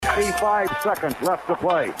55 seconds left to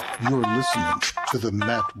play. You're listening to the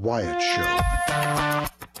Matt Wyatt Show.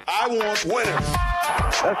 I want winners.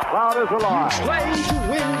 This crowd is alive. Play to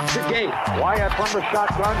win the game. Wyatt from the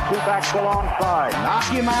shotgun, two backs alongside. Knock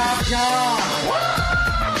him out, John.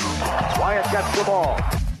 Wyatt gets the ball.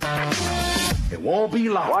 It won't be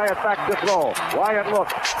long. Wyatt back to throw. Wyatt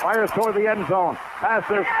looks, fires toward the end zone.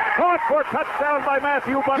 Passes, caught for a touchdown by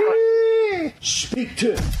Matthew Butler. Speak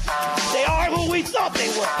to it. They are who we thought they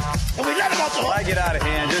were. And we let them off the hook. I get out of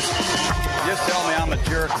hand. Just tell me I'm a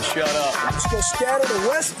jerk and shut up. Let's go scatter the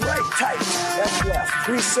west, right, tight. That's left.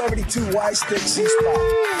 372 Y stick, C-spot.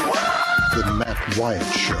 The Matt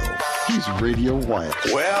Wyatt Show. He's Radio Wyatt.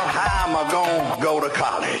 Well, how am I going to go to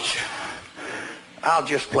college? I'll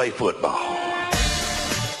just play football.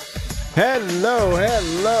 Hello.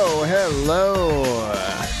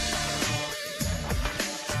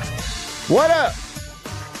 What up?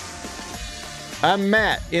 I'm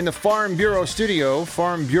Matt in the Farm Bureau studio.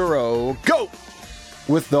 Farm Bureau, go!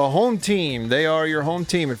 With the home team. They are your home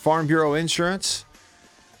team at Farm Bureau Insurance.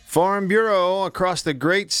 Farm Bureau across the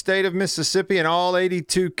great state of Mississippi and all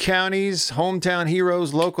 82 counties. Hometown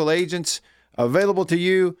heroes, local agents, available to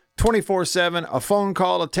you 24/7. A phone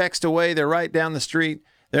call, a text away. They're right down the street.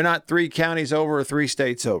 They're not 3 counties over or 3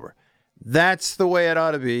 states over. That's the way it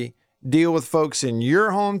ought to be. Deal with folks in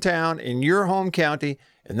your hometown, in your home county,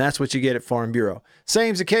 and that's what you get at Farm Bureau.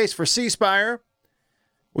 Same's the case for C-Spire.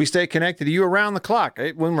 We stay connected to you around the clock.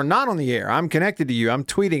 When we're not on the air, I'm connected to you. I'm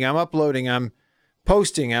tweeting, I'm uploading, I'm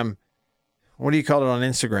posting, what do you call it on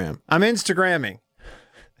Instagram? I'm Instagramming.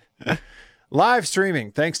 Live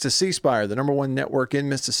streaming, thanks to C-Spire, the number 1 network in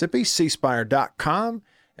Mississippi, cspire.com.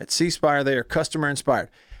 At C-Spire, they are customer inspired.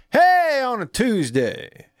 Hey, on a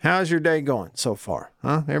Tuesday, how's your day going so far?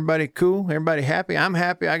 Huh? Everybody cool? Everybody happy? I'm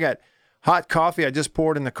happy. I got hot coffee I just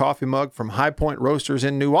poured in the coffee mug from High Point Roasters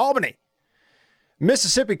in New Albany.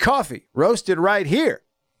 Mississippi coffee, roasted right here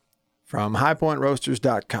from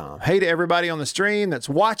highpointroasters.com. Hey to everybody on the stream that's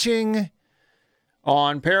watching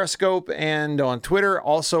on Periscope and on Twitter,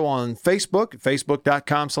 also on Facebook,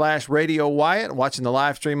 facebook.com/Radio Wyatt, watching the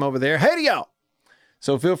live stream over there. Hey to y'all.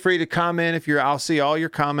 So feel free to comment I'll see all your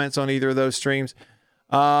comments on either of those streams.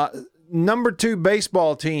 Number 2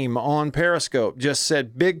 baseball team on Periscope just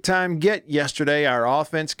said big time get yesterday. Our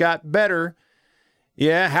offense got better.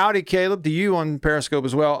 Yeah, howdy, Caleb, to you on Periscope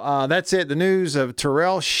as well. That's it. The news of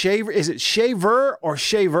Terrell Shaver. Is it Shaver or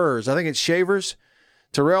Shavers? I think it's Shavers.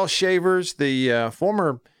 Terrell Shavers, the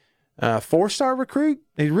former 4-star recruit.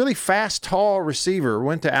 He's a really fast, tall receiver.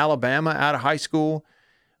 Went to Alabama out of high school.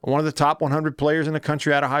 One of the top 100 players in the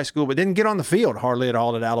country out of high school, but didn't get on the field hardly at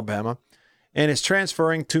all at Alabama. And is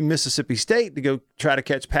transferring to Mississippi State to go try to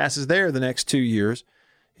catch passes there the next 2 years.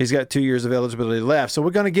 He's got 2 years of eligibility left. So we're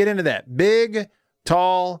going to get into that. Big,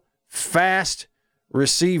 tall, fast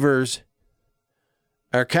receivers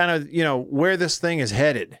are kind of, where this thing is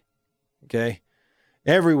headed. Okay?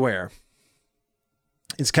 Everywhere.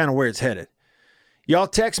 It's kind of where it's headed. Y'all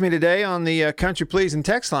text me today on the Country Pleasin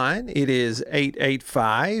text line. It is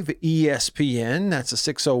 885-ESPN. That's a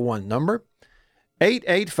 601 number.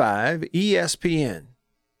 885-ESPN.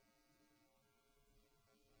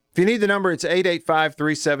 If you need the number, it's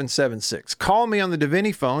 885-3776. Call me on the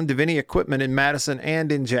Davini phone, Davini Equipment in Madison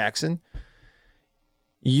and in Jackson.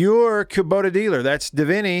 Your Kubota dealer, that's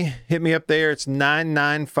Davini. Hit me up there. It's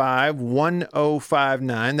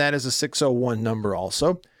 995-1059. That is a 601 number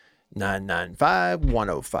also.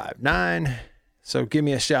 995-1059. So give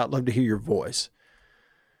me a shout. Love to hear your voice.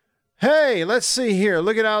 Hey, let's see here.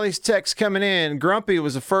 Look at all these texts coming in. Grumpy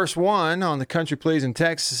was the first one on the Country Pleasin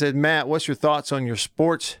text. It said, Matt, what's your thoughts on your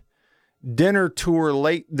sports dinner tour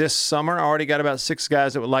late this summer? I already got about 6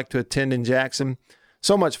 guys that would like to attend in Jackson.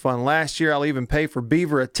 So much fun. Last year, I'll even pay for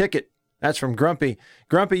Beaver a ticket. That's from Grumpy.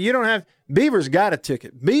 Grumpy, you don't have... Beaver's got a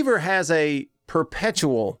ticket. Beaver has a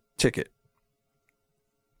perpetual ticket.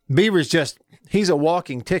 Beaver's he's a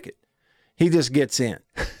walking ticket. He just gets in.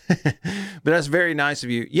 But that's very nice of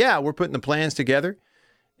you. Yeah, we're putting the plans together.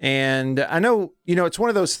 And I know, it's one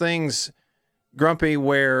of those things, Grumpy,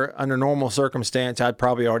 where under normal circumstance, I'd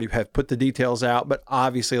probably already have put the details out. But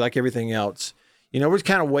obviously, like everything else, we're just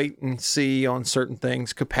kind of wait and see on certain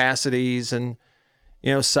things, capacities and,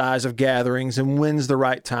 size of gatherings and when's the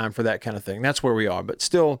right time for that kind of thing. That's where we are. But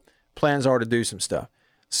still, plans are to do some stuff.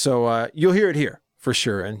 So you'll hear it here. For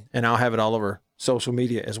sure, and I'll have it all over social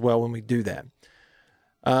media as well when we do that.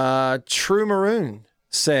 True Maroon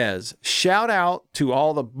says, shout out to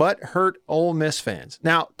all the butthurt Ole Miss fans.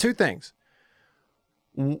 Now, 2 things.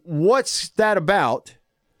 What's that about?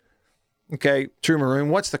 Okay, True Maroon,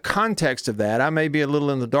 what's the context of that? I may be a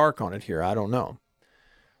little in the dark on it here. I don't know.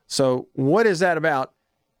 So what is that about?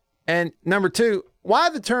 And number two, why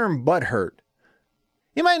the term butthurt?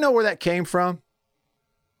 You might know where that came from.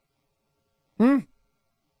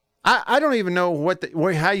 I don't even know what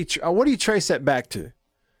do you trace that back to?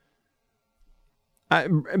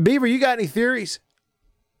 Beaver, you got any theories?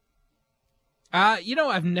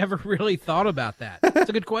 I've never really thought about that. It's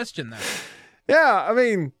a good question, though. Yeah, I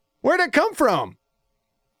mean, where'd it come from?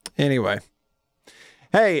 Anyway.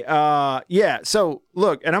 Hey, yeah, so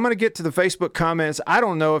look, and I'm going to get to the Facebook comments. I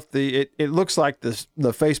don't know if it looks like the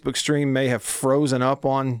Facebook stream may have frozen up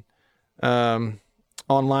on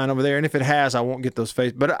online over there, and if it has, I won't get those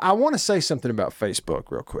but I want to say something about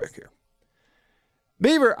Facebook real quick here.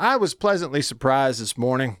 Beaver, I was pleasantly surprised this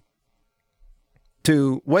morning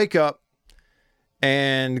to wake up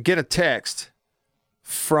and get a text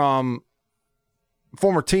from a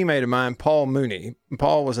former teammate of mine, Paul Mooney.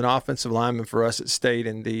 Paul was an offensive lineman for us at State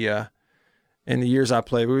in the years I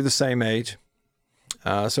played. We were the same age.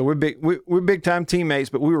 So we're big time teammates,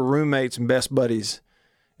 but we were roommates and best buddies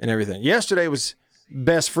and everything. Yesterday was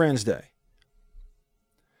Best Friends Day.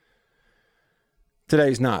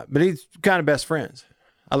 Today's not, but he's kind of best friends.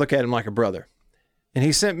 I look at him like a brother. And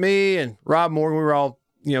he sent me and Rob Morgan, we were all,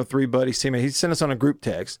 three buddies, teammates. He sent us on a group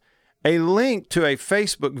text a link to a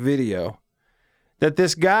Facebook video that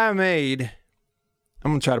this guy made.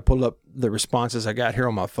 I'm going to try to pull up the responses I got here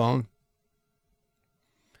on my phone.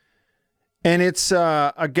 And it's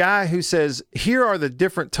a guy who says, here are the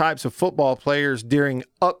different types of football players during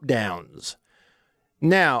up downs.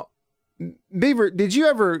 Now, Beaver, did you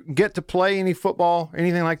ever get to play any football or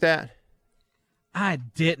anything like that? I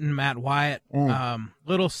didn't, Matt Wyatt.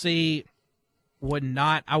 Little C would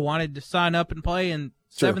not. I wanted to sign up and play in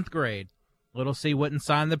seventh grade. Little C wouldn't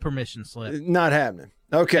sign the permission slip. Not happening.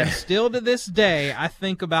 Okay. And still to this day, I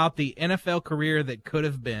think about the NFL career that could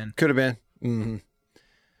have been. Could have been. Mm-hmm.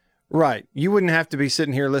 Right. You wouldn't have to be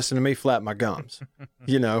sitting here listening to me flap my gums,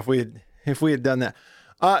 if we had done that.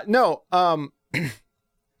 No.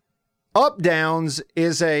 Up downs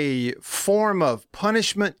is a form of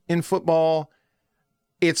punishment in football.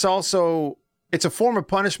 It's a form of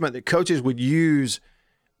punishment that coaches would use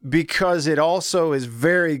because it also is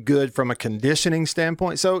very good from a conditioning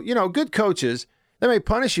standpoint. So, good coaches, they may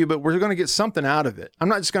punish you, but we're going to get something out of it. I'm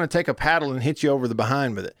not just going to take a paddle and hit you over the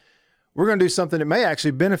behind with it. We're going to do something that may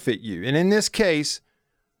actually benefit you. And in this case,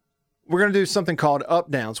 we're going to do something called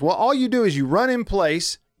up downs. Well, all you do is you run in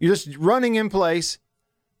place. You're just running in place,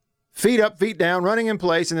 feet up, feet down, running in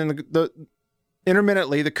place. And then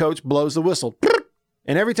intermittently, the coach blows the whistle.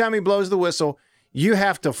 And every time he blows the whistle, you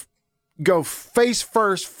have to go face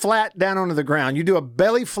first, flat down onto the ground. You do a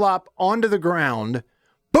belly flop onto the ground,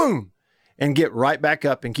 boom, and get right back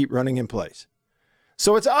up and keep running in place.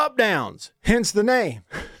 So it's up downs, hence the name.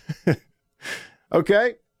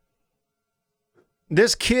 Okay?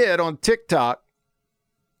 This kid on TikTok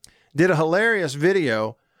did a hilarious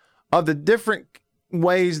video of the different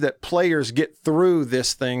ways that players get through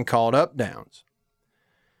this thing called up downs.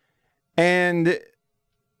 And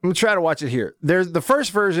I'm going to try to watch it here. The first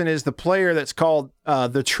version is the player that's called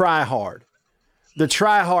the try-hard. The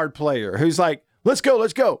try-hard player who's like, let's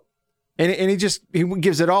go. And he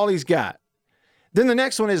gives it all he's got. Then the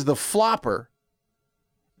next one is the flopper.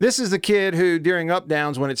 This is the kid who, during up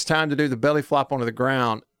downs, when it's time to do the belly flop onto the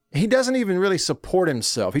ground, he doesn't even really support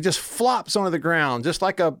himself. He just flops onto the ground, just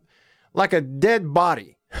like a dead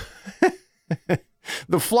body.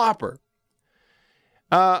 The flopper.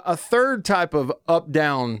 A third type of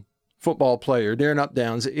up-down football player during up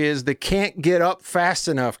downs is the can't get up fast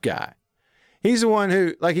enough guy. He's the one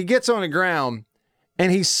who, he gets on the ground,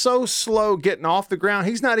 and he's so slow getting off the ground,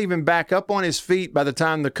 he's not even back up on his feet by the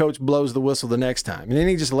time the coach blows the whistle the next time. And then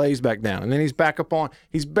he just lays back down. And then he's back up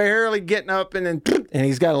he's barely getting up, and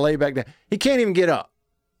he's got to lay back down. He can't even get up.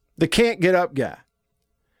 The can't get up guy.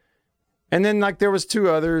 And then, there was two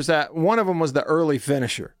others. One of them was the early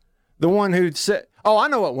finisher. The one who said, I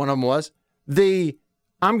know what one of them was.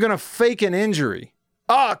 I'm going to fake an injury.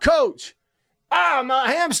 Coach. My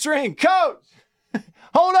hamstring. Coach.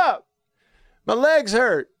 Hold up. My legs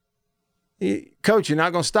hurt. Coach, you're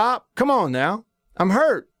not going to stop? Come on now. I'm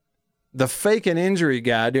hurt. The fake an injury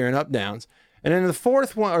guy during up downs. And then the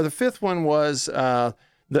fifth one was,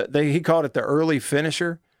 he called it the early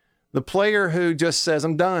finisher. The player who just says,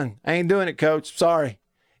 I'm done. I ain't doing it, coach. Sorry.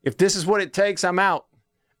 If this is what it takes, I'm out.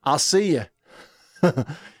 I'll see you. I'm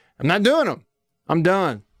not doing them. I'm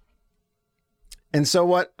done. And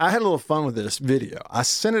so I had a little fun with this video. I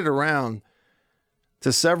sent it around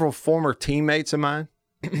to several former teammates of mine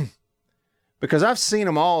because I've seen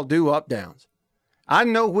them all do up downs. I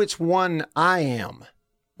know which one I am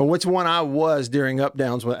or which one I was during up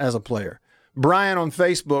downs as a player. Brian on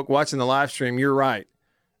Facebook watching the live stream, you're right.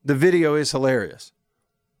 The video is hilarious.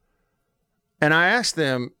 And I asked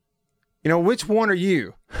them, which one are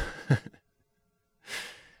you?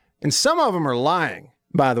 And some of them are lying,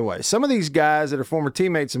 by the way. Some of these guys that are former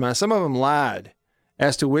teammates of mine, some of them lied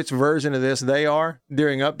as to which version of this they are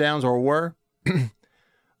during up downs or were.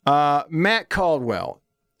 Matt Caldwell.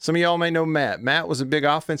 Some of y'all may know Matt. Matt was a big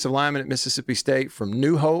offensive lineman at Mississippi State from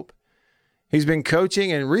New Hope. He's been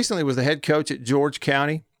coaching and recently was the head coach at George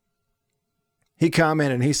County. He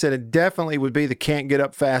commented and he said it definitely would be the can't get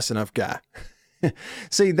up fast enough guy.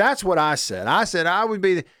 See, that's what I said. I said I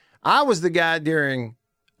was the guy during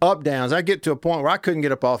up downs. I'd get to a point where I couldn't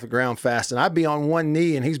get up off the ground fast and I'd be on one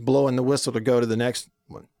knee and he's blowing the whistle to go to the next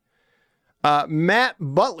one. Matt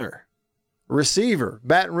Butler, receiver,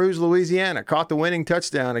 Baton Rouge, Louisiana, caught the winning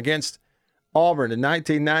touchdown against Auburn in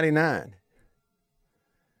 1999.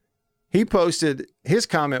 He posted, his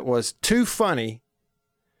comment was, too funny.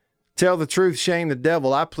 Tell the truth, shame the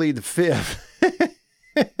devil. I plead the fifth.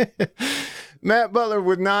 Matt Butler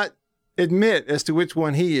would not admit as to which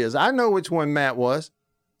one he is. I know which one Matt was.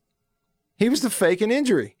 He was the fake an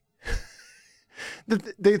injury.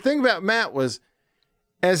 The thing about Matt was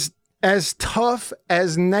as tough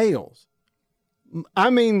as nails. I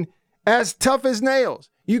mean, as tough as nails.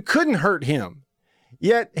 You couldn't hurt him.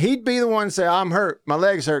 Yet he'd be the one to say, I'm hurt. My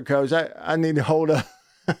leg's hurt, coach. I need to hold up.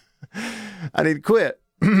 I need to quit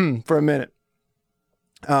for a minute.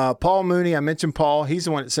 Paul Mooney, I mentioned Paul. He's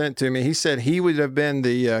the one that sent it to me. He said he would have been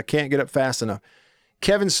the can't get up fast enough.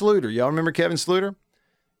 Kevin Sluter. Y'all remember Kevin Sluter?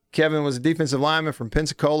 Kevin was a defensive lineman from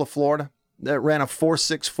Pensacola, Florida, that ran a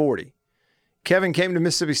 4.6 40. Kevin came to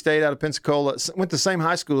Mississippi State out of Pensacola, went to the same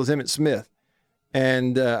high school as Emmitt Smith.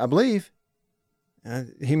 And I believe,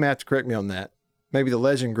 he may have to correct me on that. Maybe the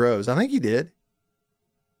legend grows. I think he did.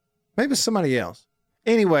 Maybe somebody else.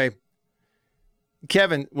 Anyway,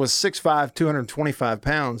 Kevin was 6'5", 225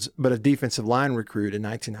 pounds, but a defensive line recruit in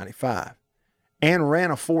 1995 and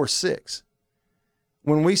ran a 4.6.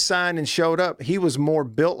 When we signed and showed up, he was more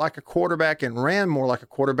built like a quarterback and ran more like a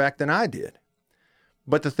quarterback than I did.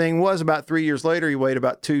 But the thing was, about 3 years later, he weighed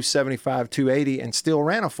about 275, 280 and still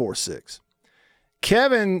ran a 4.6.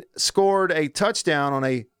 Kevin scored a touchdown on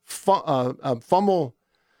a fumble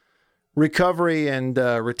recovery and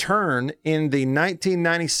return in the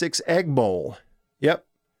 1996 Egg Bowl. Yep.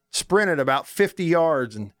 Sprinted about 50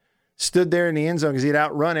 yards and stood there in the end zone because he'd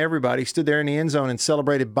outrun everybody. Stood there in the end zone and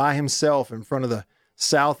celebrated by himself in front of the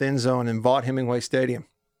south end zone in Vaught Hemingway Stadium.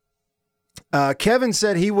 Kevin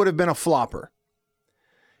said he would have been a flopper.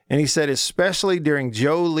 And he said, especially during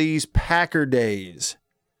Joe Lee's Packer days.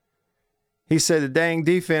 He said the dang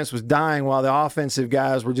defense was dying while the offensive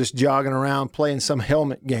guys were just jogging around playing some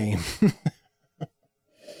helmet game.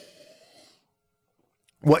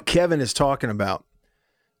 What Kevin is talking about,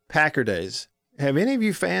 Packer days. Have any of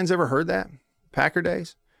you fans ever heard that? Packer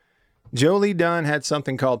days? Joe Lee Dunn had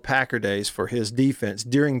something called Packer days for his defense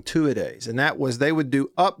during two-a-days. And that was they would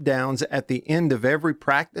do up downs at the end of every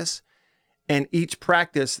practice. And each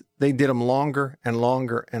practice, they did them longer and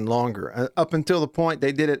longer and longer. Up until the point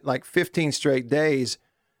they did it like 15 straight days.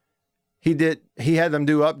 He had them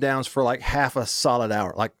do up downs for like half a solid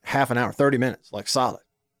hour, like half an hour, 30 minutes, like solid.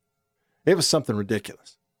 It was something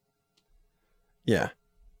ridiculous. Yeah.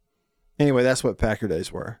 Anyway, that's what Packer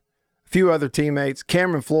days were. A few other teammates.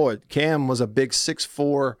 Cameron Floyd. Cam was a big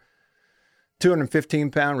 6'4",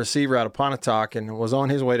 215-pound receiver out of Pontotoc and was on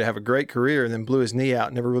his way to have a great career and then blew his knee out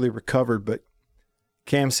and never really recovered. But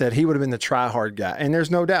Cam said he would have been the try-hard guy. And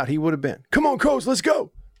there's no doubt he would have been. Come on, coach, let's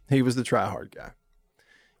go. He was the try-hard guy.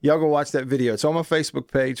 Y'all go watch that video. It's on my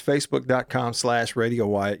Facebook page, facebook.com/Radio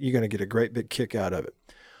Wyatt. You're going to get a great big kick out of it.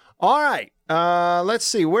 All right. Let's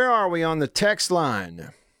see. Where are we on the text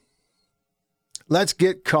line? Let's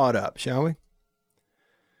get caught up, shall we?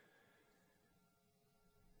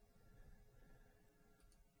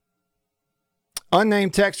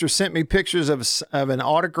 Unnamed texter sent me pictures of an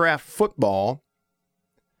autographed football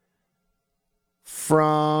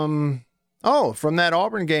from that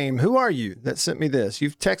Auburn game. Who are you that sent me this?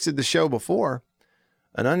 You've texted the show before.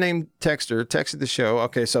 An unnamed texter texted the show.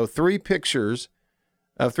 Okay, so 3 pictures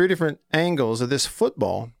of 3 different angles of this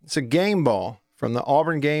football. It's a game ball from the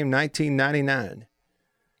Auburn game 1999.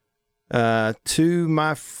 To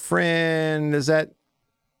my friend, is that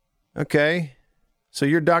okay? So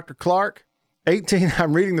you're Dr. Clark. 18,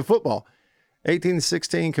 I'm reading the football.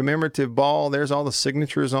 18-16 commemorative ball. There's all the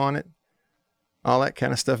signatures on it. All that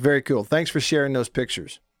kind of stuff. Very cool. Thanks for sharing those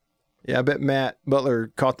pictures. Yeah, I bet Matt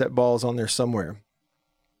Butler caught that ball's on there somewhere.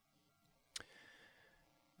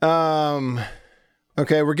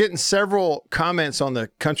 Okay, we're getting several comments on the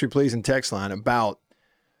Country Pleasin text line about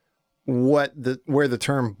where the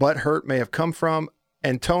term butt hurt may have come from.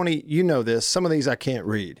 And Tony, you know this. Some of these I can't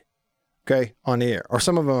read, okay, on the air. Or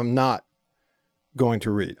some of them I'm not going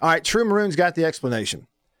to read. All right, True Maroon's got the explanation.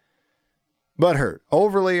 Butt hurt,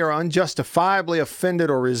 overly or unjustifiably offended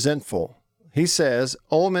or resentful. He says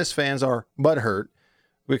Ole Miss fans are butt hurt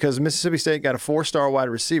because Mississippi State got a 4-star wide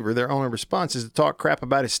receiver. Their only response is to talk crap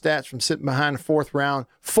about his stats from sitting behind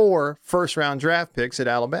four first-round draft picks at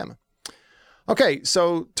Alabama. Okay,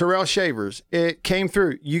 so Terrell Shavers, it came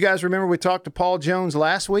through. You guys remember we talked to Paul Jones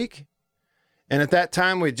last week? And at that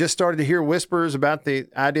time, we just started to hear whispers about the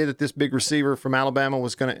idea that this big receiver from Alabama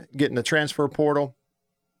was going to get in the transfer portal.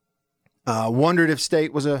 Wondered if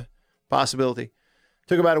State was a possibility.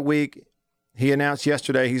 Took about a week. He announced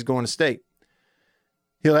yesterday he's going to State.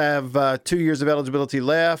 He'll have 2 years of eligibility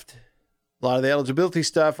left. A lot of the eligibility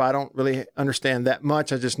stuff, I don't really understand that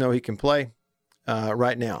much. I just know he can play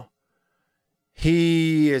right now.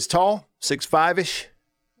 He is tall, 6'5"-ish.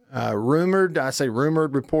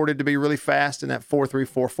 Reported to be really fast in that 4.3,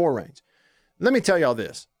 4.4 range. Let me tell y'all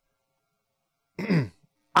this.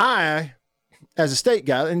 I, as a State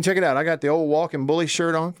guy, and check it out, I got the old Walking Bully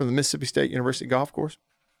shirt on from the Mississippi State University golf course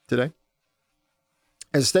today.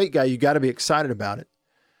 As a State guy, you got to be excited about it.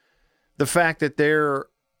 The fact that there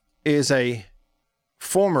is a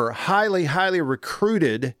former highly, highly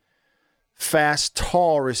recruited, fast,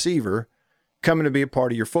 tall receiver coming to be a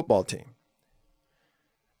part of your football team.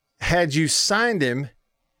 Had you signed him,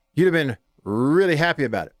 you'd have been really happy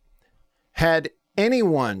about it. Had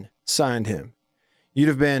anyone signed him, you'd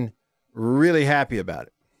have been really happy about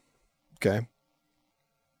it. Okay?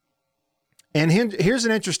 And here's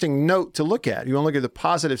an interesting note to look at. You want to look at the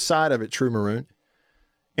positive side of it, True Maroon.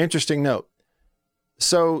 Interesting note.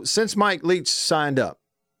 So since Mike Leach signed up,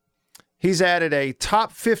 he's added a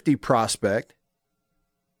top 50 prospect.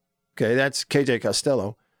 Okay, that's KJ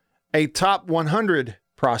Costello. A top 100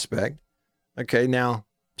 prospect. Okay, now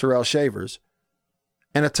Terrell Shavers.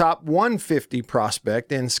 And a top 150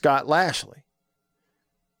 prospect in Scott Lashley.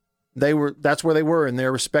 That's where they were in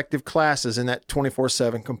their respective classes in that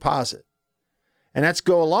 24/7 composite. And that's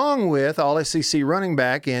go along with all SEC running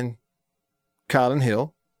back in Kylan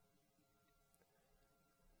Hill.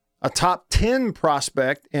 A top 10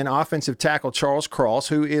 prospect in offensive tackle Charles Cross,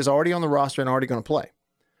 who is already on the roster and already going to play.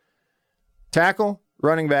 Tackle,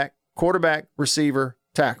 running back, quarterback, receiver,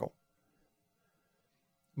 tackle.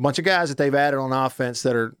 A bunch of guys that they've added on offense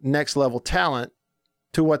that are next level talent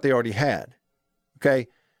to what they already had. Okay?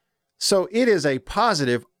 So it is a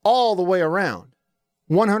positive all the way around.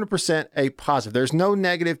 100% a positive. There's no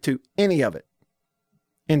negative to any of it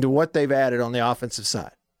into what they've added on the offensive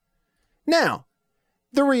side. Now,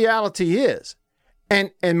 the reality is,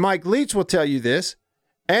 and Mike Leach will tell you this,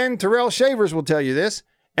 and Terrell Shavers will tell you this,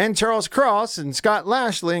 and Charles Cross and Scott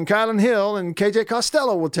Lashley and Kylan Hill and KJ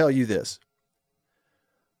Costello will tell you this.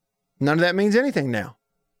 None of that means anything now.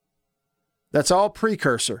 That's all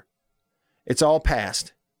precursor. It's all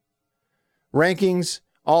past. Rankings,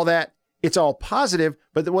 all that, it's all positive,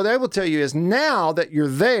 but what they will tell you is now that you're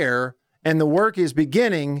there and the work is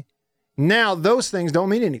beginning, now those things don't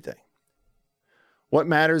mean anything. What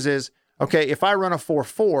matters is, okay, if I run a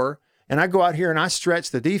 4.4 and I go out here and I stretch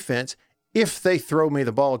the defense, if they throw me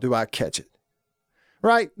the ball, do I catch it?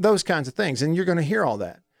 Right? Those kinds of things. And you're going to hear all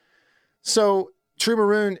that. So, True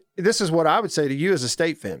Maroon, this is what I would say to you as a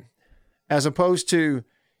State fan, as opposed to,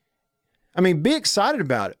 be excited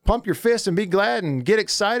about it. Pump your fist and be glad and get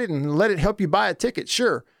excited and let it help you buy a ticket,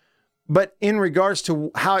 sure. But in regards to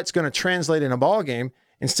how it's going to translate in a ball game,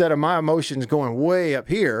 instead of my emotions going way up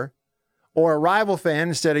here, or a rival fan,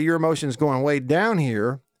 instead of your emotions going way down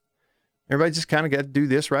here, everybody just kind of got to do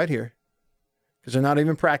this right here because they're not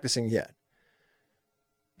even practicing yet.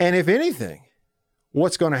 And if anything,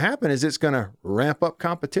 what's going to happen is it's going to ramp up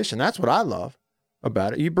competition. That's what I love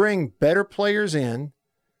about it. You bring better players in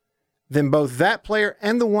than both that player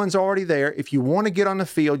and the ones already there. If you want to get on the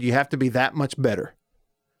field, you have to be that much better.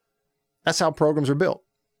 That's how programs are built.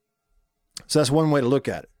 So that's one way to look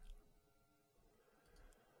at it.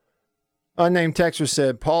 Unnamed texter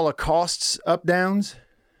said, Paul accosts up downs.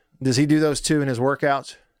 Does he do those too in his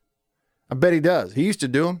workouts? I bet he does. He used to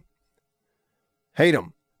do them. Hate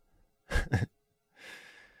them.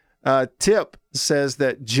 Tip says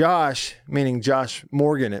that Josh, meaning Josh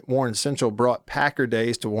Morgan at Warren Central, brought Packer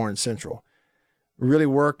days to Warren Central. Really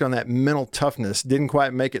worked on that mental toughness. Didn't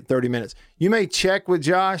quite make it 30 minutes. You may check with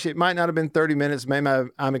Josh. It might not have been 30 minutes. Maybe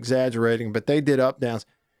I'm exaggerating, but they did up downs.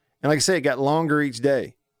 And like I say, it got longer each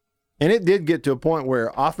day. And it did get to a point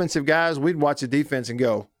where offensive guys, we'd watch the defense and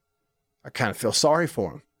go, I kind of feel sorry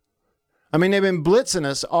for them. I mean, they've been blitzing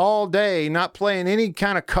us all day, not playing any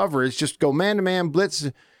kind of coverage, just go man-to-man, blitz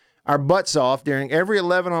our butts off during every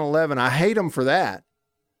 11-on-11. I hate them for that.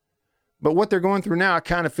 But what they're going through now, I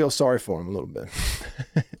kind of feel sorry for them a little bit.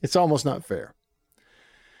 It's almost not fair.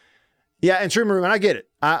 Yeah, and Truman Ruben, I get it.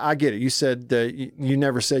 I get it. You said you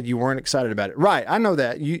never said you weren't excited about it. Right, I know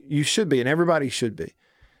that. You should be, and everybody should be.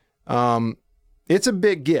 It's a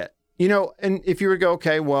big get. You know, and if you were to go,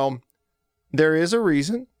 okay, well, there is a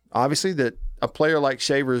reason, obviously, that a player like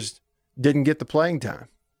Shavers didn't get the playing time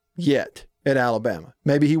yet at Alabama.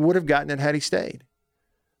 Maybe he would have gotten it had he stayed.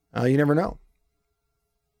 You never know.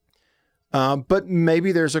 But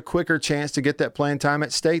maybe there's a quicker chance to get that playing time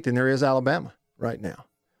at State than there is Alabama right now.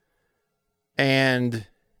 And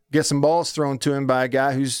get some balls thrown to him by a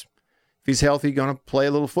guy who's, if he's healthy, going to play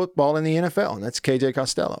a little football in the NFL, and that's KJ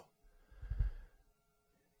Costello.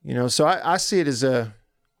 You know, so I see it as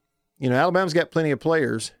Alabama's got plenty of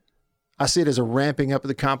players. I see it as a ramping up of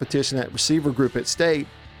the competition at receiver group at State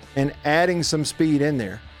and adding some speed in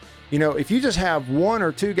there. You know, if you just have one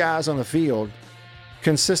or two guys on the field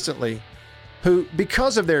consistently who,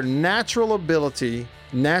 because of their natural ability,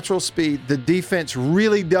 natural speed, the defense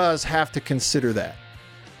really does have to consider that.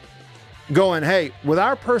 Going, hey, with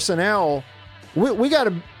our personnel, we got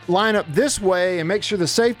to line up this way and make sure the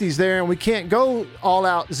safety's there, and we can't go all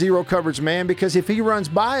out zero coverage man, because if he runs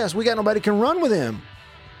by us, we got nobody can run with him.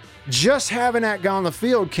 Just having that guy on the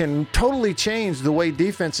field can totally change the way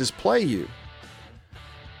defenses play you.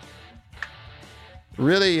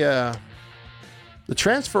 Really, the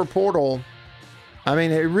transfer portal, I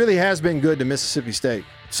mean, it really has been good to Mississippi State.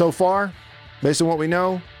 So far, based on what we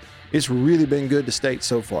know, it's really been good to State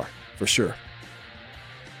so far, for sure.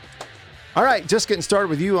 All right, just getting started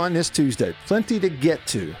with you on this Tuesday. Plenty to get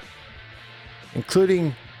to,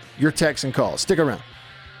 including your texts and calls. Stick around.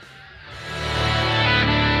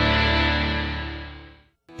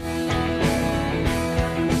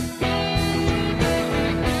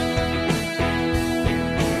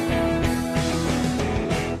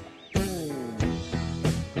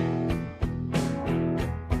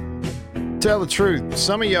 Tell the truth,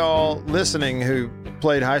 some of y'all listening who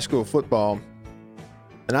played high school football,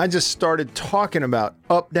 and I just started talking about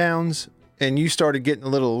up downs, and you started getting a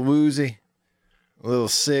little woozy, a little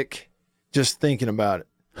sick, just thinking about it.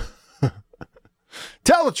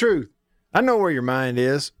 Tell the truth. I know where your mind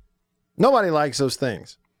is. Nobody likes those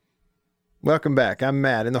things. Welcome back. I'm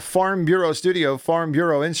Matt in the Farm Bureau studio. Farm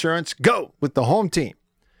Bureau Insurance. Go with the home team.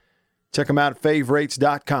 Check them out at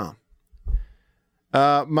favrates.com.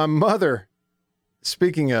 My mother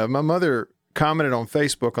commented on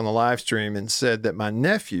Facebook on the live stream and said that my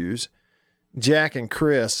nephews, Jack and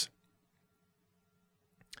Chris,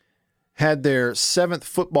 had their 7th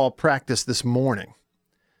football practice this morning.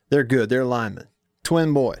 They're good. They're linemen.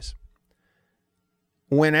 Twin boys.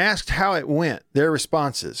 When asked how it went, their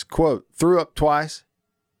responses, quote, threw up twice.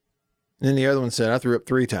 And then the other one said, I threw up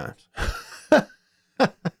 3 times.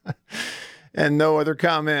 And no other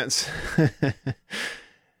comments.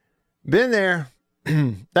 Been there.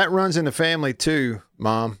 That runs in the family too,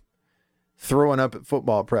 Mom. Throwing up at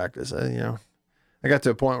football practice. I got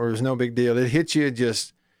to a point where it was no big deal. It hits you,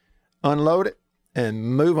 just unload it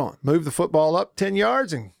and move on. Move the football up 10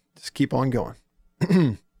 yards and just keep on going.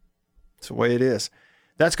 It's the way it is.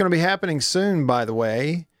 That's going to be happening soon, by the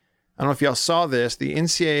way. I don't know if y'all saw this. The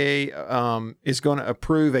NCAA is going to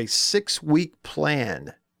approve a 6-week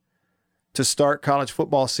plan to start college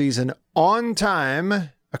football season on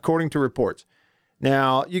time, according to reports.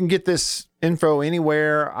 Now, you can get this info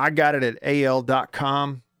anywhere. I got it at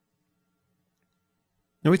al.com.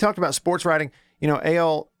 And we talked about sports writing. You know,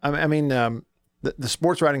 the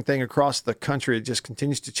sports writing thing across the country, it just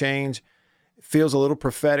continues to change. It feels a little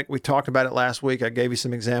prophetic. We talked about it last week. I gave you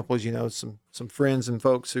some examples, some friends and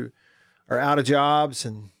folks who are out of jobs.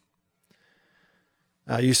 And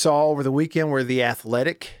you saw over the weekend where The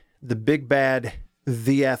Athletic, the big bad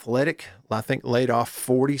The Athletic, I think, laid off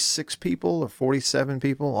 46 people or 47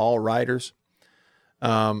 people, all writers.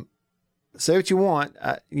 Say what you want.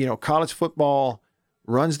 College football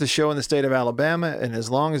runs the show in the state of Alabama, and as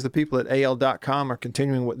long as the people at al.com are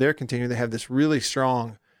continuing what they're continuing, they have this really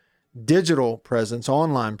strong digital presence,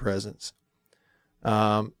 online presence.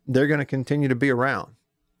 They're going to continue to be around.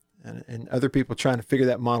 And other people trying to figure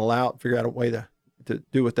that model out, figure out a way to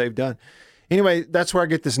do what they've done. Anyway, that's where I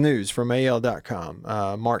get this news, from al.com.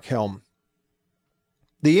 Mark Helm.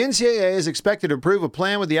 The NCAA is expected to approve a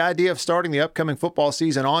plan with the idea of starting the upcoming football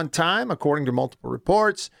season on time, according to multiple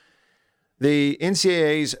reports. The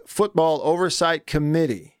NCAA's Football Oversight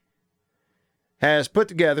Committee has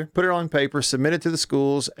put it on paper, submitted to the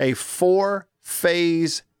schools, a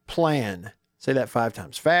 4-phase plan. Say that 5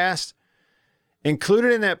 times fast.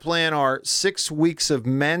 Included in that plan are 6 weeks of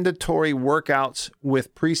mandatory workouts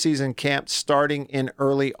with preseason camps starting in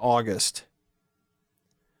early August.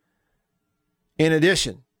 In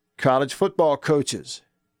addition, college football coaches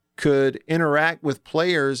could interact with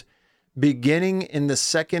players beginning in the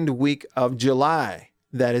second week of July.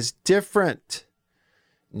 That is different.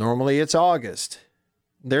 Normally it's August.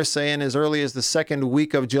 They're saying as early as the second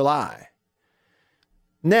week of July.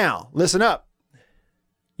 Now, listen up.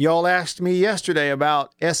 Y'all asked me yesterday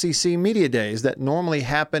about SEC Media Days that normally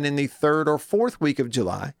happen in the 3rd or 4th week of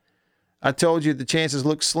July. I told you the chances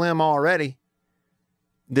look slim already.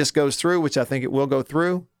 This goes through, which I think it will go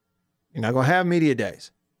through. You're not going to have Media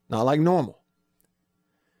Days. Not like normal.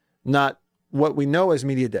 Not what we know as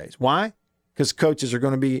Media Days. Why? Because coaches are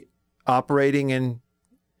going to be operating and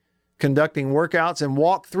conducting workouts and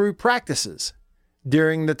walk-through practices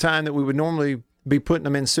during the time that we would normally be putting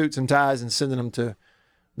them in suits and ties and sending them to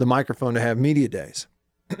the microphone to have media days.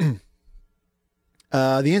 The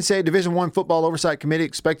NCAA Division I Football Oversight Committee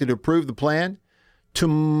expected to approve the plan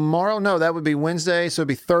tomorrow. No, that would be Wednesday, so it'd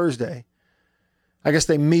be Thursday. I guess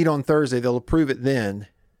they meet on Thursday. They'll approve it then.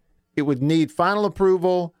 It would need final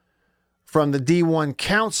approval from the D1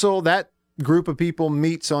 Council. That group of people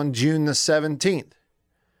meets on June the 17th.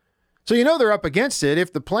 So you know they're up against it.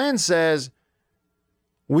 If the plan says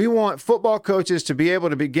we want football coaches to be able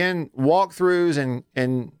to begin walkthroughs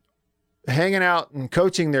and hanging out and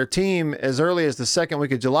coaching their team as early as the second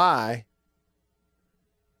week of July,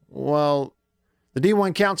 well, the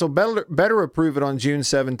D1 Council better approve it on June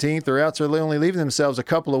 17th, or else they're only leaving themselves a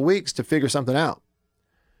couple of weeks to figure something out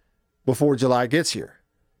before July gets here.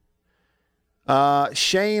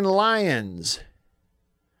 Shane Lyons,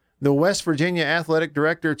 the West Virginia Athletic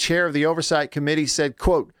Director, chair of the Oversight Committee, said,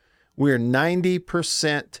 quote, "We're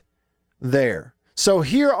 90% there." So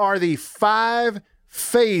here are the 5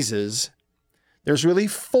 phases. There's really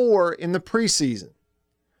 4 in the preseason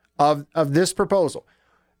of this proposal.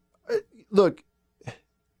 Look,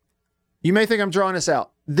 you may think I'm drawing this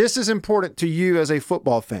out. This is important to you as a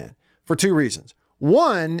football fan for 2 reasons.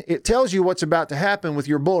 One, it tells you what's about to happen with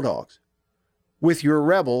your Bulldogs, with your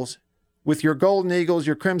Rebels, with your Golden Eagles,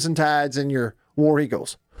 your Crimson Tides, and your War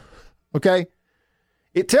Eagles. Okay?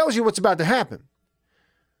 It tells you what's about to happen.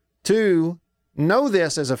 2, know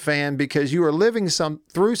this as a fan because you are living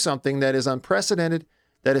through something that is unprecedented,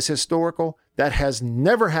 that is historical, that has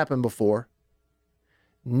never happened before,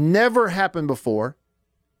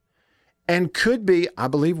 and could be, I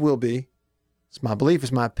believe will be, it's my belief,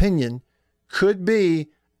 it's my opinion, could be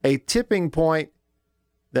a tipping point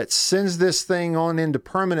that sends this thing on into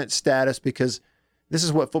permanent status, because this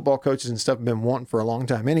is what football coaches and stuff have been wanting for a long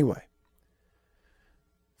time anyway.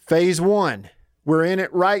 Phase 1, we're in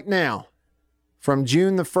it right now, from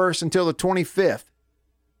June the 1st until the 25th.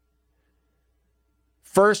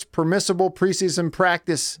 First permissible preseason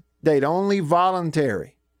practice date, only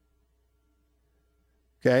voluntary.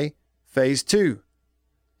 Okay. Phase 2,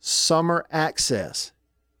 summer access.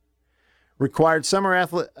 Required summer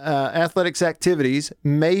athletics activities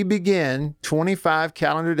may begin 25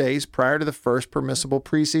 calendar days prior to the first permissible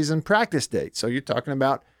preseason practice date. So you're talking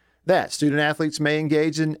about that. Student athletes may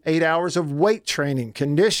engage in 8 hours of weight training,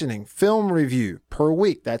 conditioning, film review per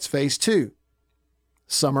week. That's phase 2,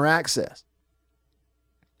 summer access.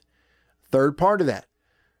 Third part of that,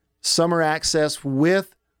 summer access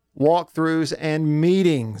with walkthroughs and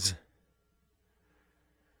meetings.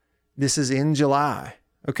 This is in July.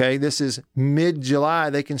 Okay, this is mid-July.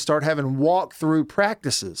 They can start having walkthrough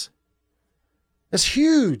practices. That's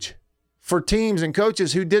huge for teams and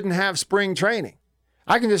coaches who didn't have spring training.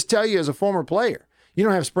 I can just tell you as a former player, you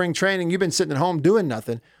don't have spring training. You've been sitting at home doing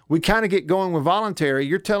nothing. We kind of get going with voluntary.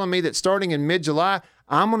 You're telling me that starting in mid-July,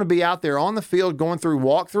 I'm going to be out there on the field going through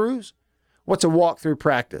walkthroughs? What's a walkthrough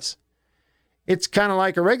practice? It's kind of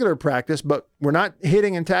like a regular practice, but we're not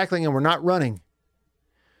hitting and tackling and we're not running.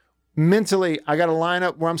 Mentally, I got to line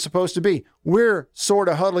up where I'm supposed to be. We're sort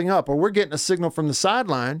of huddling up, or we're getting a signal from the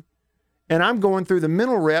sideline, and I'm going through the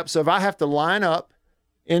mental reps of I have to line up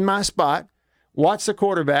in my spot, watch the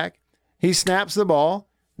quarterback. He snaps the ball.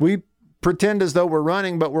 We pretend as though we're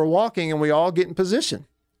running, but we're walking, and we all get in position.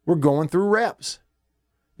 We're going through reps.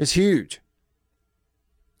 It's huge.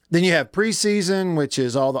 Then you have preseason, which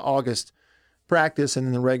is all the August practice, and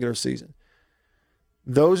then the regular season.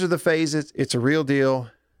 Those are the phases. It's a real deal.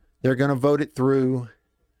 They're going to vote it through.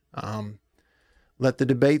 Let the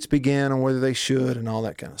debates begin on whether they should and all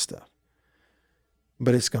that kind of stuff.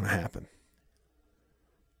 But it's going to happen.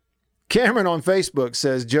 Cameron on Facebook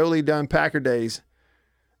says, Jolie Dunn Packer days.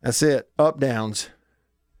 That's it. Up downs.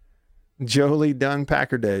 Jolie Dunn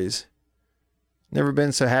Packer days. Never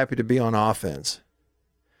been so happy to be on offense.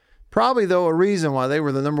 Probably, though, a reason why they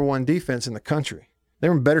were the number one defense in the country. They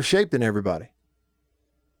were in better shape than everybody.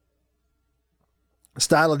 The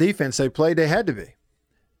style of defense they played, they had to be.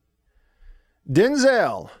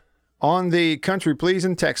 Denzel on the Country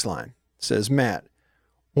Pleasin text line says, Matt,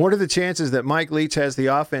 what are the chances that Mike Leach has the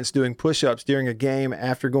offense doing push-ups during a game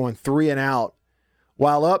after going 3 and out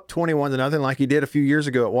while up 21-0 like he did a few years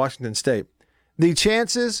ago at Washington State? The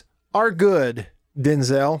chances are good,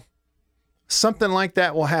 Denzel. Something like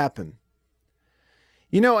that will happen.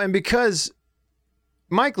 You know, and because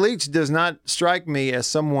Mike Leach does not strike me as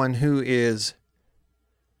someone who is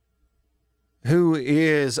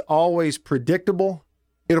always predictable,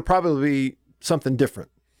 it'll probably be something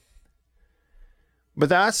different. But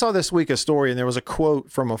I saw this week a story, and there was a quote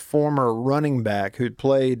from a former running back who'd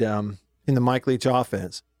played in the Mike Leach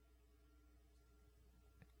offense.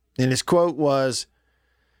 And his quote was,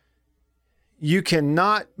 "You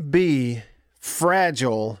cannot be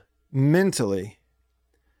fragile mentally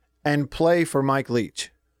and play for Mike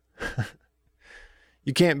Leach."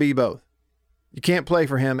 You can't be both. You can't play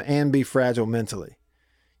for him and be fragile mentally.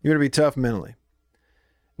 You're going to be tough mentally.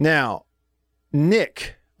 Now,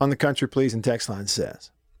 Nick on the Country Pleasin text line says,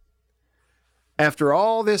 after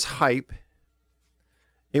all this hype,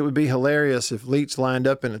 it would be hilarious if Leach lined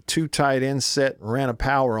up in a 2 tight end set and ran a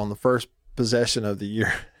power on the first possession of the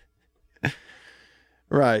year.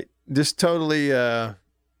 Right. Just totally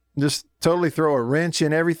throw a wrench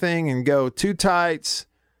in everything and go 2 tights,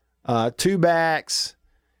 2 backs,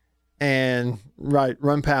 and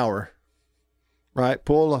run power. Right.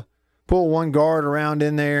 Pull one guard around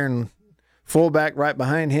in there and fullback right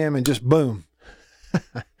behind him and just boom.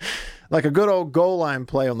 Like a good old goal line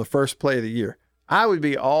play on the first play of the year. I would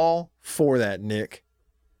be all for that, Nick.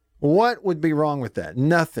 What would be wrong with that?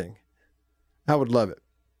 Nothing. I would love it.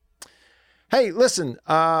 Hey, listen,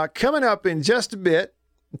 coming up in just a bit,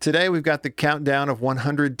 today we've got the countdown of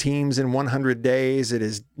 100 teams in 100 days. It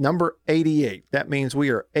is number 88. That means we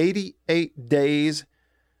are 88 days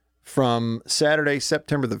from Saturday,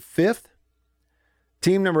 September the 5th.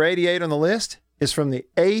 Team number 88 on the list is from the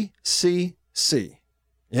ACC.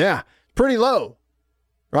 Yeah, pretty low,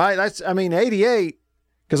 right? 88,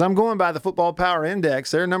 because I'm going by the Football Power Index.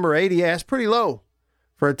 They're number 88. That's pretty low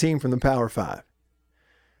for a team from the Power 5.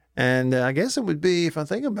 And I guess it would be, if I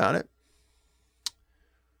think about it,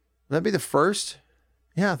 that'd be the first.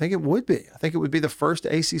 Yeah, I think it would be. I think it would be the first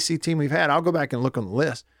ACC team we've had. I'll go back and look on the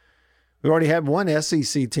list. We already had one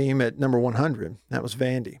SEC team at number 100. That was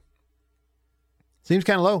Vandy. Seems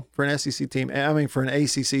kind of low for an SEC team. For an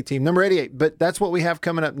ACC team. Number 88. But that's what we have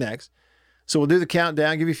coming up next. So we'll do the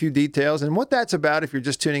countdown, give you a few details. And what that's about, if you're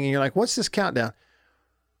just tuning in, you're like, what's this countdown?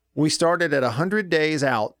 We started at 100 days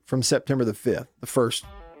out from September the 5th, the first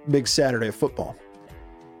big Saturday of football.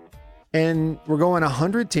 And we're going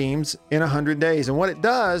 100 teams in 100 days. And what it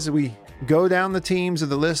does, we go down the teams of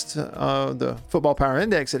the list of the Football Power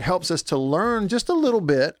Index. It helps us to learn just a little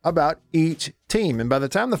bit about each team. And by the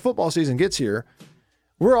time the football season gets here,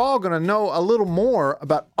 we're all going to know a little more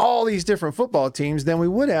about all these different football teams than we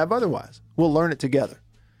would have otherwise. We'll learn it together.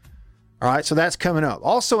 All right, so that's coming up.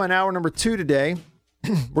 Also in hour number 2 today,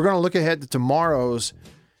 we're going to look ahead to tomorrow's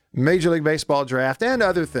Major League Baseball draft and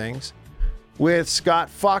other things with Scott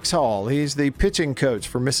Foxhall. He's the pitching coach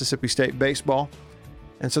for Mississippi State Baseball.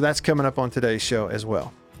 And so that's coming up on today's show as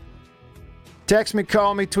well. Text me,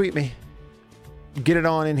 call me, tweet me. Get it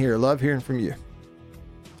on in here. Love hearing from you.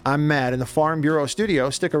 I'm Matt in the Farm Bureau studio.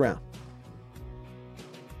 Stick around.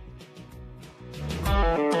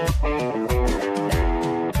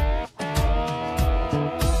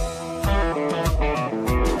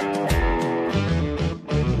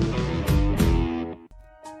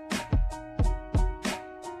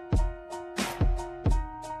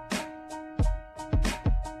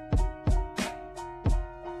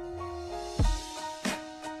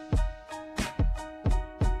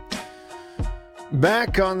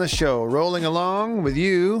 Back on the show, rolling along with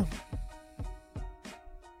you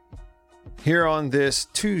here on this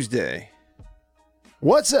Tuesday.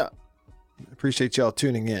 What's up? Appreciate y'all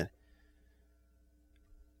tuning in.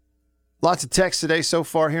 Lots of text today so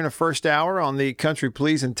far here in the first hour on the Country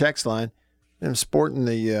Pleasin text line. I'm sporting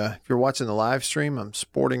the, if you're watching the live stream, I'm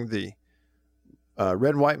sporting the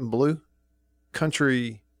red, white, and blue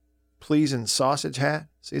Country Pleasin sausage hat.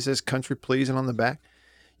 See, it says Country Pleasin on the back.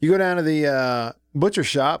 You go down to the butcher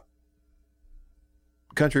shop,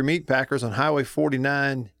 Country Meat Packers on Highway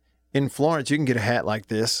 49 in Florence, you can get a hat like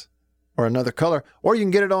this. or another color, or you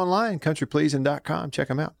can get it online, countrypleasin.com. Check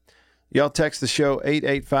them out. Y'all text the show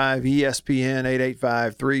 885-ESPN,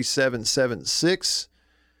 885-3776.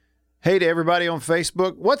 Hey to everybody on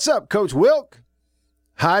Facebook. What's up, Coach Wilk?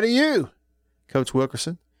 Hi to you, Coach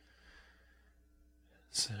Wilkerson.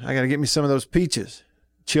 I got to get me some of those peaches,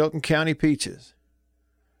 Chilton County peaches.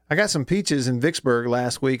 I got some peaches in Vicksburg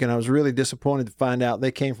last week, and I was really disappointed to find out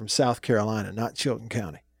they came from South Carolina, not Chilton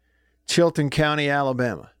County. Chilton County,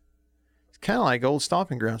 Alabama. It's kind of like old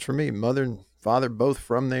stomping grounds for me. Mother and father both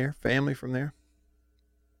from there, family from there.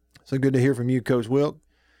 So good to hear from you, Coach Wilk.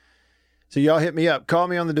 So y'all hit me up. Call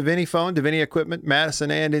me on the Davini phone, Davini Equipment,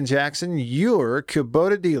 Madison and in Jackson. Your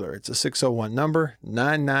Kubota dealer. It's a 601 number,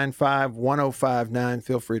 995-1059.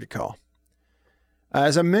 Feel free to call.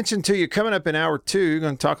 As I mentioned to you, coming up in hour 2,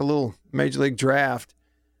 going to talk a little Major League Draft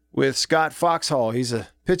with Scott Foxhall. He's a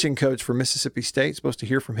pitching coach for Mississippi State. Supposed to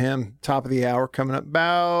hear from him top of the hour, coming up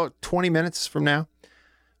about 20 minutes from now.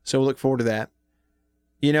 So we'll look forward to that.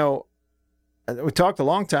 You know, we talked a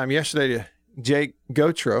long time yesterday to Jake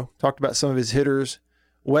Gautreaux, talked about some of his hitters,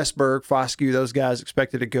 Westberg, Foscue, those guys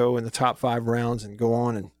expected to go in the top 5 rounds and go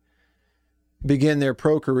on and begin their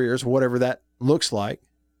pro careers, whatever that looks like.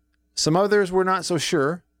 Some others we're not so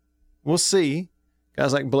sure. We'll see.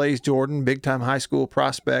 Guys like Blaze Jordan, big-time high school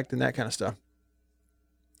prospect and that kind of stuff.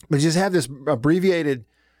 But just have this abbreviated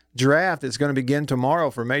draft that's going to begin tomorrow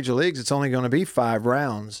for Major Leagues. It's only going to be 5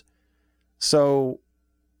 rounds. So,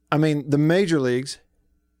 I mean, the Major Leagues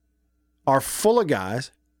are full of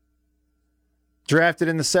guys drafted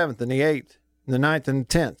in the 7th and the 8th and the 9th and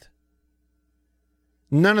the 10th.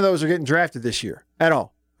 None of those are getting drafted this year at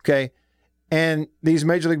all, okay? And these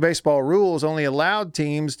Major League Baseball rules only allowed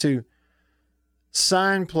teams to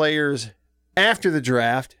sign players after the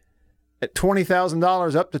draft at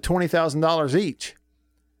 $20,000 up to $20,000 each,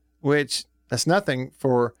 which that's nothing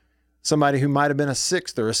for somebody who might have been a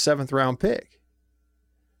 6th or a 7th round pick.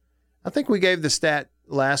 I think we gave the stat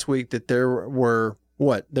last week that there were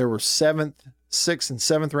 7th, 6th, and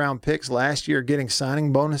 7th round picks last year getting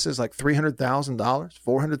signing bonuses like $300,000,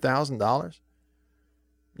 $400,000.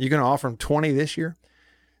 You're going to offer them 20 this year?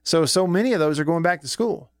 So many of those are going back to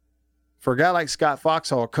school. For a guy like Scott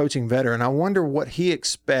Foxhall, a coaching veteran, I wonder what he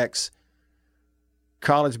expects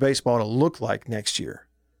college baseball to look like next year.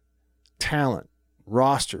 Talent,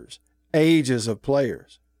 rosters, ages of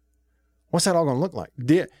players. What's that all going to look like?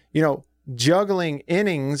 Juggling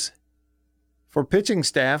innings for pitching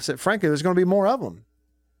staffs that, frankly, there's going to be more of them.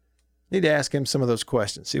 Need to ask him some of those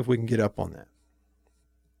questions, see if we can get up on that.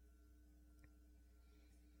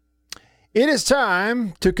 It is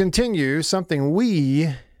time to continue something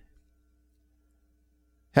we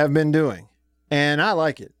have been doing, and I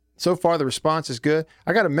like it. So far, the response is good.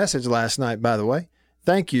 I got a message last night, by the way.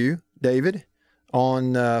 Thank you, David,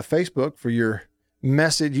 on Facebook for your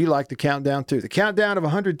message. You like the countdown, too. The countdown of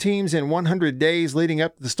 100 teams in 100 days leading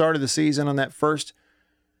up to the start of the season on that first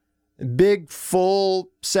big,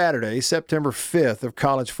 full Saturday, September 5th of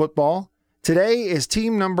college football. Today is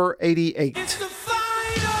team number 88. It's the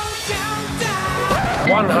final countdown.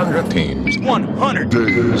 100 teams, 100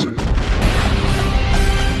 days.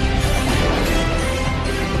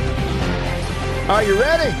 Are you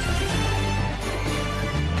ready?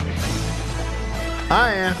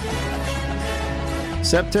 I am.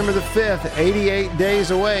 September the 5th, 88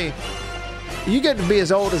 days away. You get to be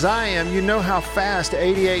as old as I am, you know how fast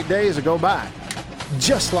 88 days will go by.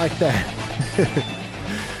 Just like that.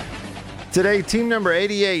 Today, team number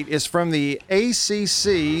 88 is from the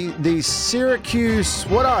ACC, the Syracuse,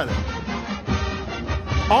 what are they?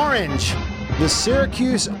 Orange. The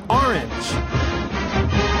Syracuse Orange.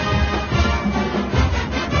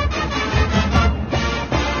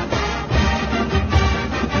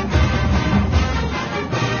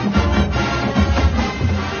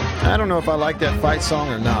 I don't know if I like that fight song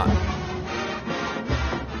or not.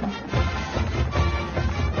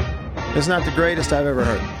 It's not the greatest I've ever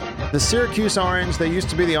heard. The Syracuse Orange, they used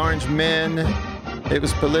to be the Orange Men. It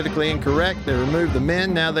was politically incorrect. They removed the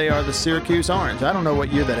men. Now they are the Syracuse Orange. I don't know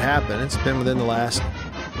what year that happened. It's been within the last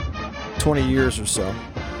 20 years or so.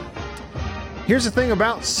 Here's the thing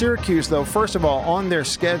about Syracuse, though. First of all, on their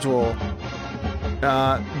schedule,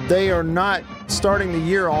 they are not starting the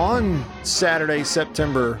year on Saturday,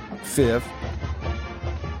 September 5th.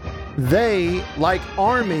 They, like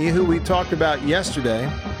Army, who we talked about yesterday,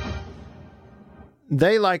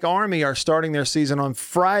 they, like Army, are starting their season on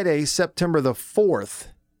Friday, September the 4th.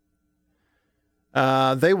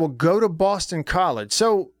 They will go to Boston College.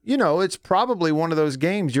 So, it's probably one of those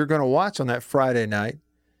games you're going to watch on that Friday night.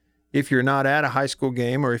 if you're not at a high school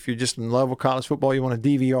game, or if you're just in love with college football, you want to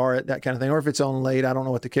DVR it, that kind of thing, or if it's on late, I don't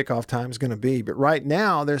know what the kickoff time is going to be. But right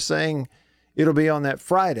now they're saying it'll be on that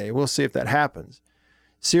Friday. We'll see if that happens.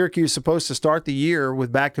 Syracuse is supposed to start the year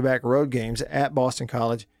with back-to-back road games at Boston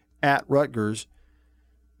College, at Rutgers.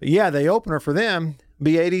 But yeah, the opener for them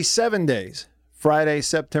be 87 days, Friday,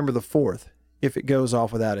 September the 4th, if it goes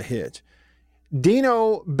off without a hitch.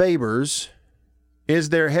 Dino Babers is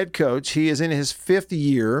their head coach. He is in his 5th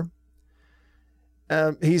year.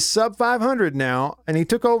 He's sub 500 now, and he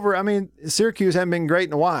took over. I mean, Syracuse hasn't been great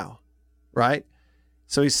in a while, right?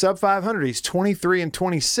 So he's sub 500. He's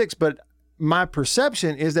 23-26, but my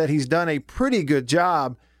perception is that he's done a pretty good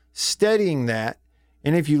job steadying that.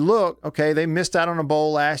 And if you look, okay, they missed out on a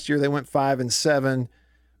bowl last year. They went 5-7.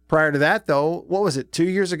 Prior to that, though, what was it? 2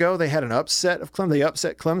 years ago, they had an upset of Clemson. They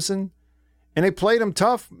upset Clemson, and they played them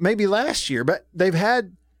tough maybe last year, but they've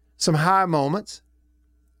had some high moments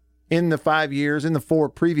in the 5 years, in the 4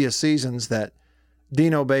 previous seasons that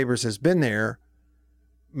Dino Babers has been there.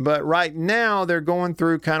 But right now they're going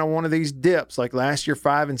through kind of one of these dips, like last year,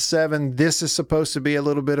 5-7. This is supposed to be a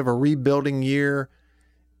little bit of a rebuilding year.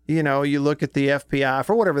 You know, you look at the FPI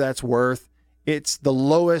for whatever that's worth. It's the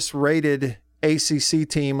lowest rated ACC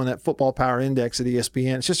team on that Football Power Index at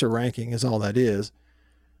ESPN. It's just a ranking is all that is.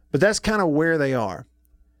 But that's kind of where they are.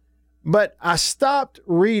 But I stopped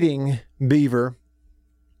reading Beaver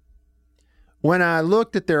when I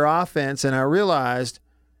looked at their offense and I realized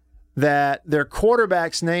that their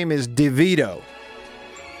quarterback's name is DeVito.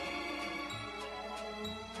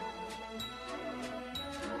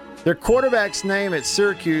 Their quarterback's name at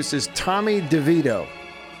Syracuse is Tommy DeVito.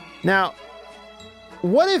 Now,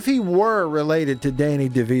 what if he were related to Danny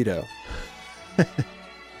DeVito?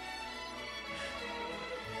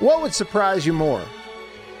 What would surprise you more?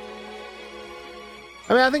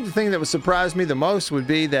 I mean, I think the thing that would surprise me the most would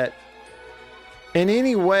be that in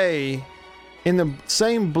any way, in the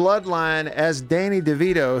same bloodline as Danny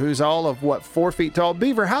DeVito, who's all of, 4 feet tall.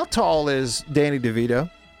 Beaver, how tall is Danny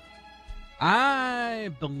DeVito? I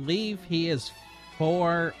believe he is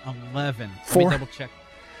 4'11". Let me double check.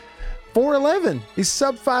 4'11". He's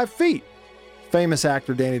sub 5 feet. Famous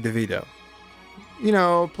actor Danny DeVito. You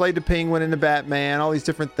know, played the Penguin in the Batman, all these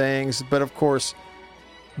different things. But of course,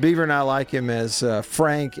 Beaver and I like him as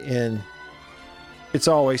Frank in It's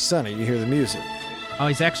Always Sunny. You hear the music. Oh,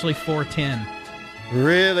 he's actually 4'10".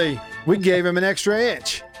 Really? We gave him an extra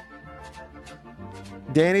inch.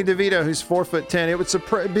 Danny DeVito, who's 4'10". It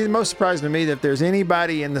would be the most surprising to me that if there's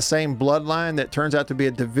anybody in the same bloodline that turns out to be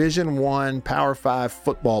a Division I Power 5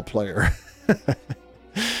 football player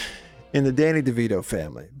in the Danny DeVito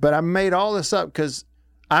family. But I made all this up because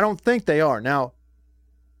I don't think they are. Now,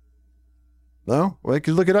 no, well, you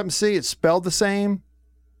can look it up and see it's spelled the same.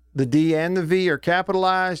 The D and the V are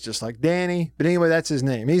capitalized, just like Danny. But anyway, that's his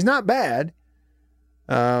name. He's not bad.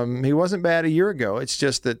 He wasn't bad a year ago. It's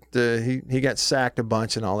just that he got sacked a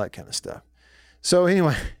bunch and all that kind of stuff. So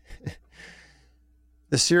anyway,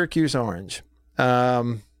 the Syracuse Orange,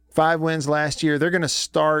 5 wins last year. They're going to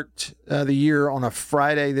start the year on a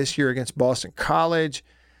Friday this year against Boston College.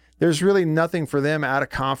 There's really nothing for them out of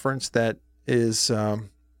conference that is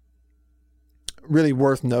really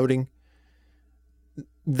worth noting.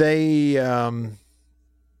 They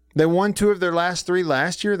won 2 of their last 3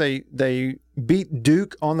 last year. They beat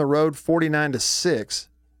Duke on the road 49-6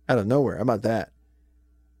 out of nowhere. How about that?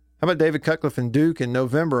 How about David Cutcliffe and Duke in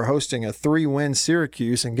November hosting a 3-win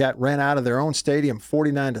Syracuse and got ran out of their own stadium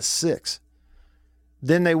 49-6?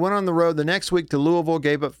 Then they went on the road the next week to Louisville,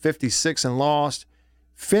 gave up 56 and lost.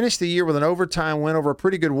 Finished the year with an overtime win over a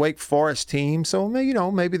pretty good Wake Forest team. So,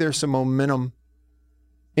 maybe there's some momentum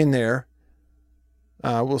in there.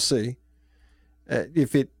 We'll see.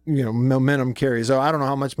 If it, momentum carries. Oh, I don't know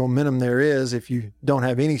how much momentum there is if you don't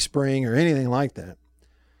have any spring or anything like that.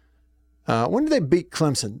 When did they beat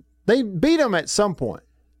Clemson? They beat them at some point.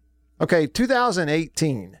 Okay,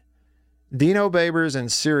 2018. Dino Babers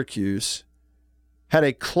and Syracuse had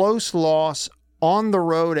a close loss on the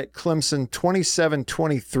road at Clemson,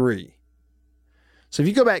 27-23. So if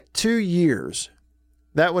you go back 2 years,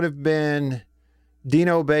 that would have been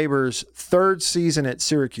Dino Babers' 3rd season at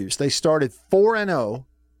Syracuse. They started 4-0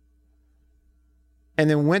 and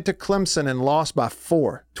then went to Clemson and lost by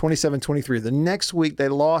 4, 27-23. The next week, they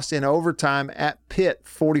lost in overtime at Pitt,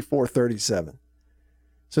 44-37.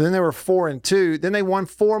 So then they were 4-2. Then they won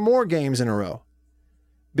 4 more games in a row.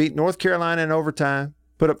 Beat North Carolina in overtime,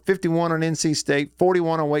 put up 51 on NC State,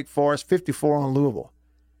 41 on Wake Forest, 54 on Louisville.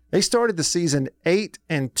 They started the season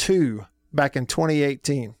 8-2 back in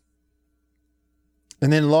 2018.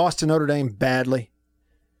 And then lost to Notre Dame badly.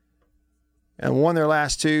 and won their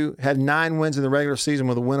last 2, had 9 wins in the regular season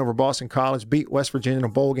with a win over Boston College, beat West Virginia in a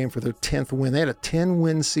bowl game for their 10th win. They had a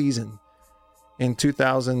 10-win season in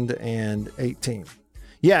 2018.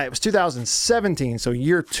 Yeah, it was 2017, so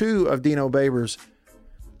year 2 of Dino Babers,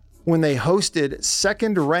 when they hosted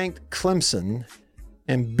second-ranked Clemson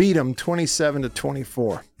and beat them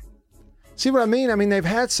 27-24. See what I mean? I mean, they've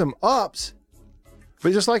had some ups,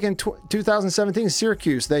 but just like in 2017,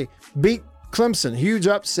 Syracuse, they beat Clemson, huge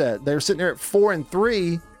upset. They were sitting there at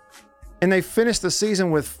 4-3, and they finished the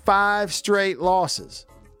season with 5 straight losses.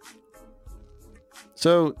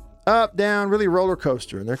 So up, down, really roller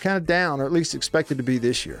coaster, and they're kind of down, or at least expected to be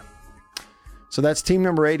this year. So that's team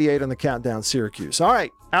number 88 on the countdown, Syracuse. All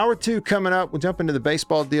right, hour 2 coming up. We'll jump into the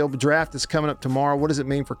baseball deal. The draft is coming up tomorrow. What does it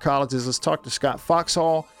mean for colleges? Let's talk to Scott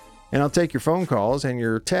Foxhall, and I'll take your phone calls and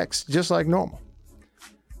your texts just like normal.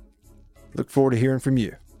 Look forward to hearing from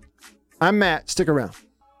you. I'm Matt. Stick around.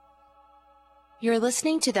 You're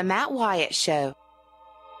listening to The Matt Wyatt Show.